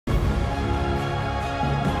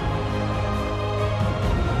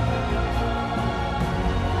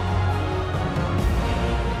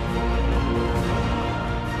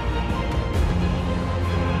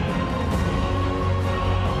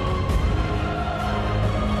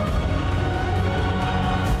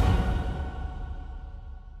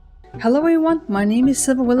Hello everyone, my name is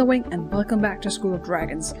Silver Willowwing and welcome back to School of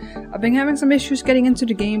Dragons. I've been having some issues getting into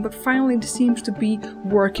the game, but finally it seems to be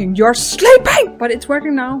working. You're sleeping! But it's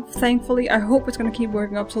working now, thankfully. I hope it's gonna keep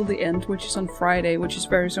working up till the end, which is on Friday, which is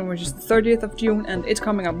very soon, which is the 30th of June, and it's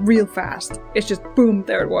coming up real fast. It's just boom,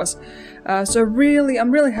 there it was. So I'm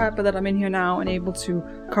really happy that I'm in here now and able to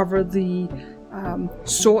cover the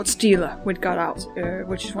Sword Stealer which got out,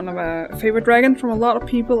 which is one of our favorite dragons from a lot of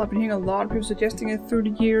people. I've been hearing a lot of people suggesting it through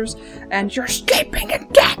the years, and you're sleeping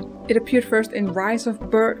again! It appeared first in Rise of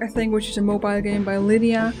Berg, I think, which is a mobile game by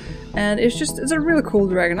Lydia, and it's a really cool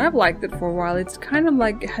dragon. I've liked it for a while. It's kind of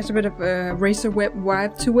like, it has a bit of a razor web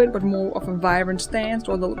vibe to it, but more of a vibrant stance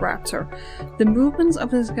or a little raptor. The movements of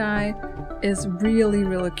this guy is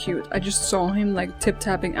really cute. I just saw him like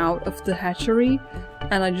tip-tapping out of the hatchery,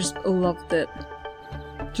 and I just loved it.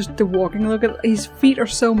 Just the walking, look at his feet are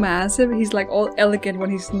so massive. He's like all elegant when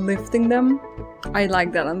he's lifting them. I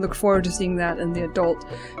like that. I look forward to seeing that in the adult.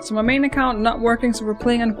 So my main account not working, so we're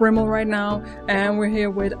playing on Grimmel right now, and we're here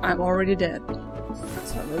with I'm Already Dead.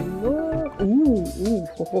 Let's have a look. Ooh,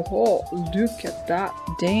 ho ho ho. Look at that.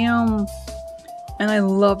 Damn. And I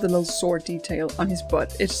love the little sword detail on his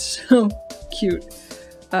butt. It's so cute.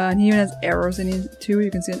 And he even has arrows in it too.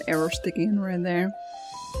 You can see an arrow sticking in right there.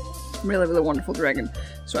 Really wonderful dragon.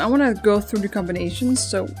 So I want to go through the combinations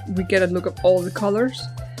so we get a look at all the colors.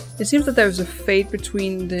 It seems that there's a fade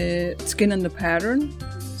between the skin and the pattern.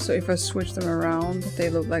 So if I switch them around, they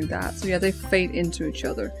look like that. So yeah, they fade into each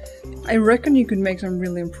other. I reckon you could make some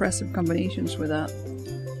really impressive combinations with that.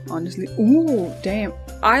 Honestly. Ooh, damn.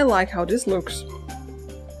 I like how this looks.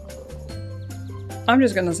 I'm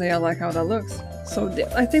just gonna say I like how that looks. So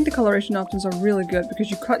I think the coloration options are really good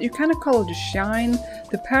because you kind of color the shine.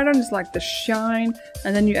 The pattern is like the shine,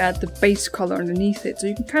 and then you add the base color underneath it. So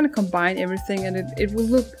you can kind of combine everything, and it will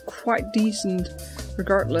look quite decent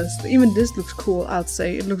regardless. Even this looks cool, I'd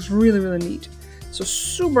say. It looks really neat. So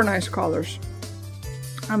super nice colors.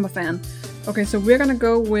 I'm a fan. Okay, so we're gonna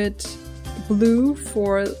go with blue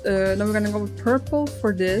for, no, we're gonna go with purple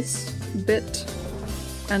for this bit,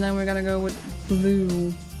 and then we're gonna go with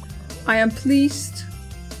blue. I am pleased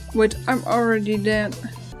with I'm Already Dead.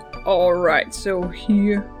 Alright, so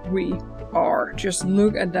here we are. Just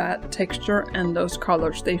look at that texture and those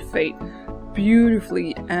colors. They fade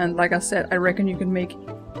beautifully, and like I said, I reckon you can make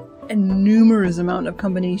a numerous amount of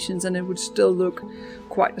combinations and it would still look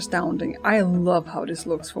quite astounding. I love how this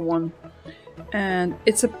looks, for one. And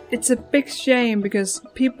it's a big shame because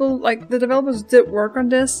people, like the developers, did work on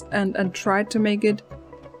this and tried to make it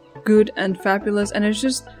good and fabulous, and it's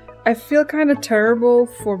just, I feel kind of terrible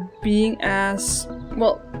for being as,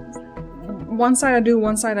 well, one side I do,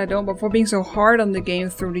 one side I don't, but for being so hard on the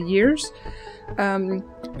game through the years,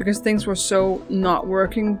 because things were so not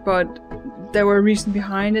working, but there were a reason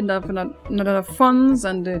behind it, not enough funds,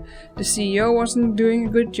 and the CEO wasn't doing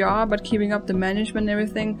a good job at keeping up the management and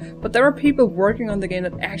everything. But there were people working on the game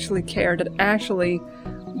that actually cared, that actually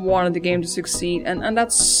wanted the game to succeed, and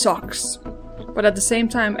that sucks. But at the same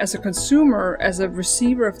time, as a consumer, as a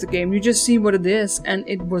receiver of the game, you just see what it is, and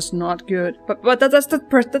it was not good. But that's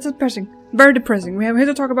depressing. Very depressing. We have here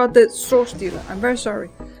to talk about the Sword Stealer. I'm very sorry.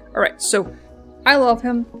 Alright, so I love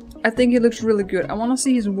him. I think he looks really good. I want to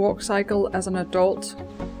see his walk cycle as an adult,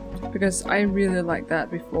 because I really liked that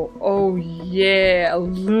before. Oh yeah,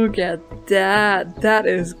 look at that. That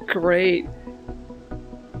is great.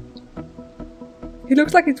 He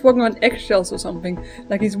looks like he's walking on eggshells or something.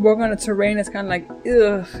 Like he's walking on a terrain that's kind of like,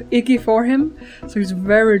 ugh, icky for him. So he's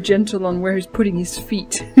very gentle on where he's putting his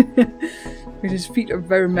feet. Because his feet are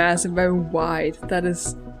very massive, very wide. That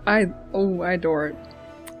is, I adore it.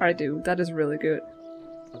 I do. That is really good.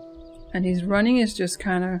 And his running is just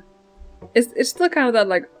kind of, it's still kind of that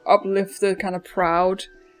like uplifted, kind of proud,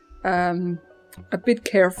 a bit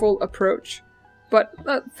careful approach. But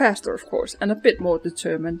faster, of course, and a bit more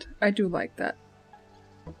determined. I do like that.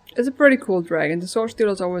 It's a pretty cool dragon. The Sword Stealer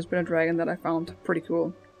has always been a dragon that I found pretty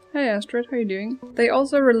cool. Hey Astrid, how you doing? They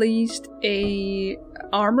also released a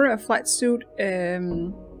armor, a flight suit,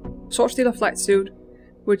 Sword Stealer flight suit,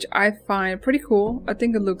 which I find pretty cool. I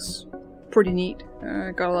think it looks pretty neat.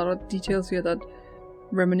 Got a lot of details here that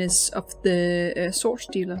reminisce of the Sword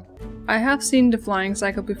Stealer. I have seen the flying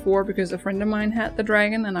cycle before because a friend of mine had the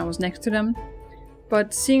dragon and I was next to them.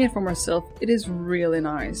 But seeing it for myself, it is really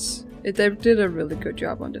nice. They did a really good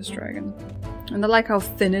job on this dragon. And I like how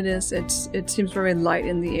thin it is. It seems very light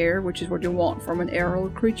in the air, which is what you want from an aerial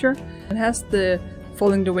creature. It has the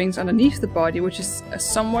folding the wings underneath the body, which is a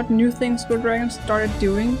somewhat new thing School of Dragons started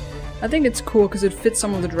doing. I think it's cool because it fits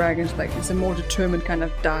some of the dragons, like it's a more determined kind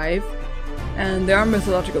of dive. And they are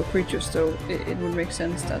mythological creatures, so it would make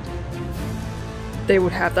sense that they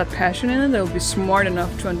would have that passion in it. They'll be smart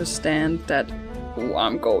enough to understand that, oh,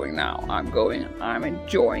 I'm going now, I'm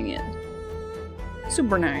enjoying it.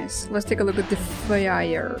 Super nice. Let's take a look at the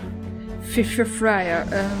fire. Fryer.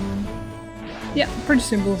 Yeah, pretty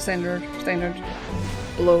simple, standard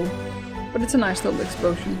blow. But it's a nice little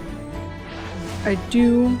explosion. I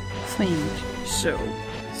do think so.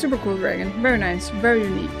 Super cool dragon. Very nice, very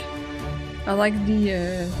unique. I like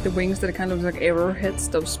the wings that it kind of looks like arrowheads,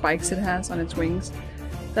 those spikes it has on its wings.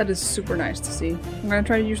 That is super nice to see. I'm gonna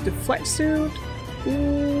try to use the flight suit.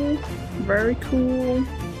 Ooh, very cool.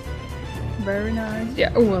 Very nice.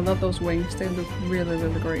 Yeah, oh, I love those wings. They look really,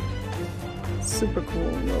 really great. Super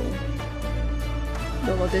cool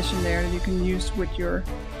little addition there that you can use with your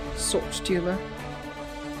sword stealer.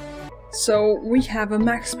 So we have a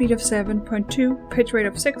max speed of 7.2, pitch rate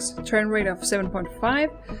of 6, turn rate of 7.5,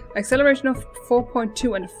 acceleration of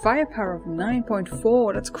 4.2, and firepower of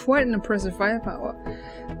 9.4. That's quite an impressive firepower.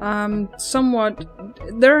 Somewhat,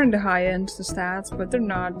 they're in the high end, the stats, but they're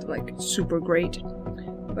not like super great.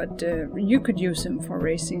 But you could use him for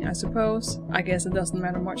racing, I suppose. I guess it doesn't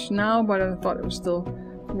matter much now, but I thought it was still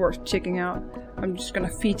worth checking out. I'm just gonna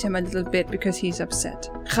feed him a little bit because he's upset.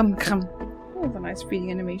 Kham kham. Oh, the nice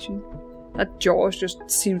feeding animation. That jaws just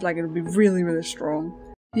seems like it would be really, really strong.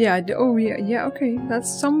 Yeah, oh yeah, okay. That's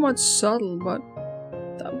somewhat subtle, but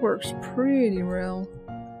that works pretty well.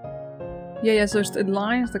 Yeah, so it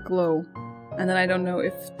lines the glow. And then I don't know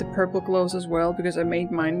if the purple glows as well, because I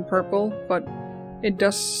made mine purple, but it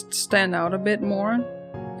does stand out a bit more.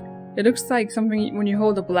 It looks like something, when you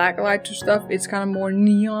hold a black light to stuff, it's kind of more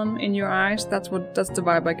neon in your eyes. That's the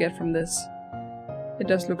vibe I get from this. It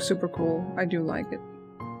does look super cool. I do like it.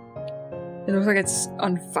 It looks like it's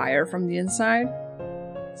on fire from the inside.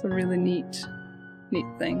 It's a really neat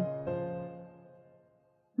thing.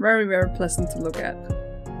 Very, very pleasant to look at.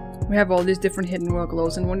 We have all these different hidden world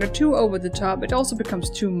glows, and when they're too over the top, it also becomes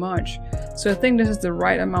too much. So I think this is the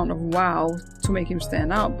right amount of wow to make him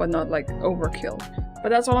stand out, but not like overkill. But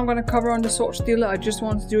that's all I'm going to cover on the Sword Stealer. I just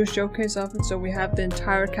wanted to do a showcase of it, so we have the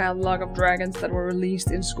entire catalog of dragons that were released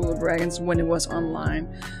in School of Dragons when it was online.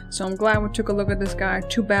 So I'm glad we took a look at this guy.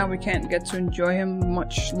 Too bad we can't get to enjoy him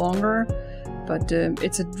much longer, but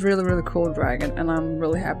it's a really, really cool dragon, and I'm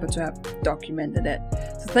really happy to have documented it.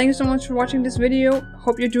 So thank you so much for watching this video.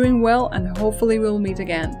 Hope you're doing well, and hopefully we'll meet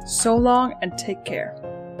again. So long, and take care.